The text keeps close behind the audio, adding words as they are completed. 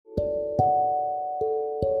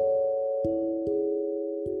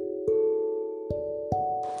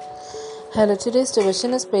Hello, today's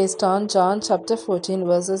devotion is based on John chapter 14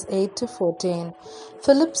 verses 8 to 14.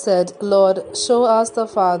 Philip said, Lord, show us the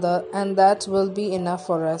Father, and that will be enough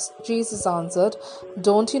for us. Jesus answered,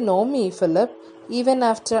 Don't you know me, Philip, even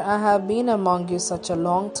after I have been among you such a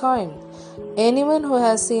long time? Anyone who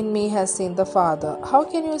has seen me has seen the Father. How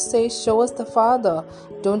can you say, Show us the Father?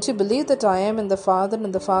 Don't you believe that I am in the Father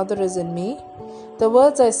and the Father is in me? The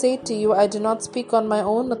words I say to you, I do not speak on my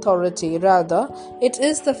own authority. Rather, it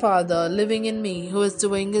is the Father living in me who is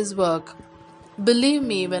doing his work. Believe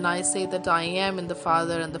me when I say that I am in the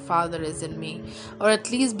Father and the Father is in me, or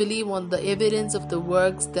at least believe on the evidence of the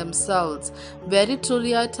works themselves. Very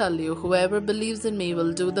truly I tell you, whoever believes in me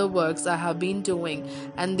will do the works I have been doing,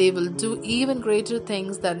 and they will do even greater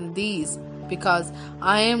things than these, because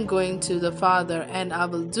I am going to the Father, and I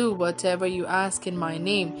will do whatever you ask in my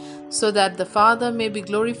name, so that the Father may be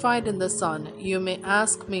glorified in the Son. You may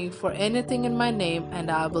ask me for anything in my name, and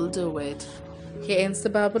I will do it. Here ends the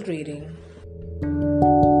Bible reading.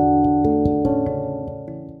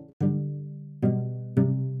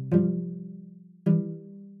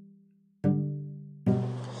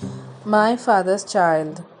 My Father's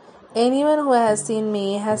child. Anyone who has seen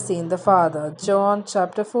me has seen the Father. John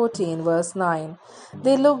chapter 14 verse 9.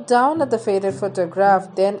 They looked down at the faded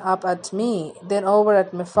photograph, then up at me, then over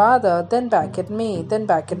at my father, then back at me, then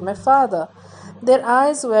back at my father. Their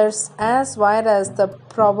eyes were as wide as the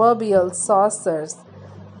proverbial saucers.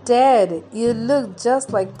 Dad, you look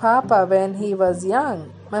just like Papa when he was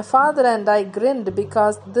young. My father and I grinned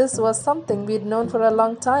because this was something we'd known for a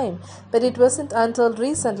long time, but it wasn't until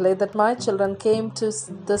recently that my children came to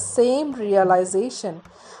the same realization.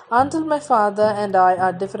 Until my father and I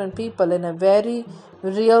are different people in a very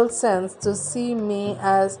real sense, to see me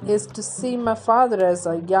as is to see my father as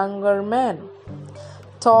a younger man.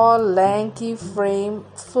 Tall, lanky frame,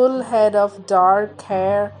 full head of dark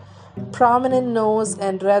hair, prominent nose,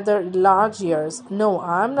 and rather large ears. No,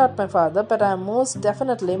 I am not my father, but I am most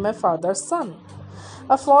definitely my father's son.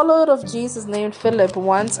 A follower of Jesus named Philip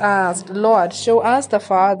once asked, Lord, show us the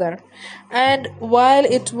Father. And while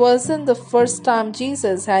it wasn't the first time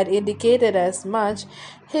Jesus had indicated as much,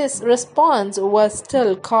 his response was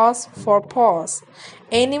still cause for pause.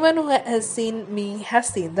 Anyone who has seen me has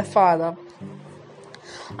seen the Father.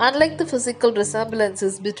 Unlike the physical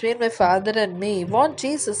resemblances between my father and me, what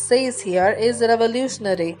Jesus says here is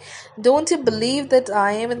revolutionary. Don't you believe that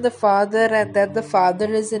I am in the Father and that the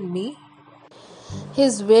Father is in me?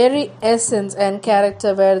 His very essence and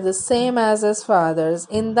character were the same as his Father's.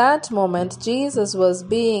 In that moment, Jesus was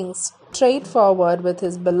being straightforward with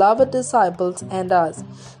his beloved disciples and us.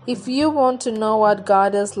 If you want to know what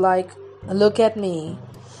God is like, look at me.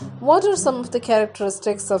 What are some of the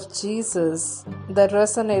characteristics of Jesus that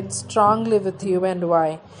resonate strongly with you, and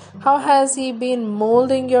why? How has he been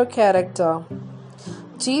molding your character?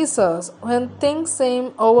 Jesus, when things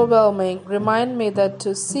seem overwhelming, remind me that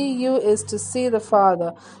to see you is to see the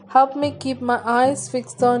Father. Help me keep my eyes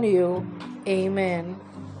fixed on you. Amen.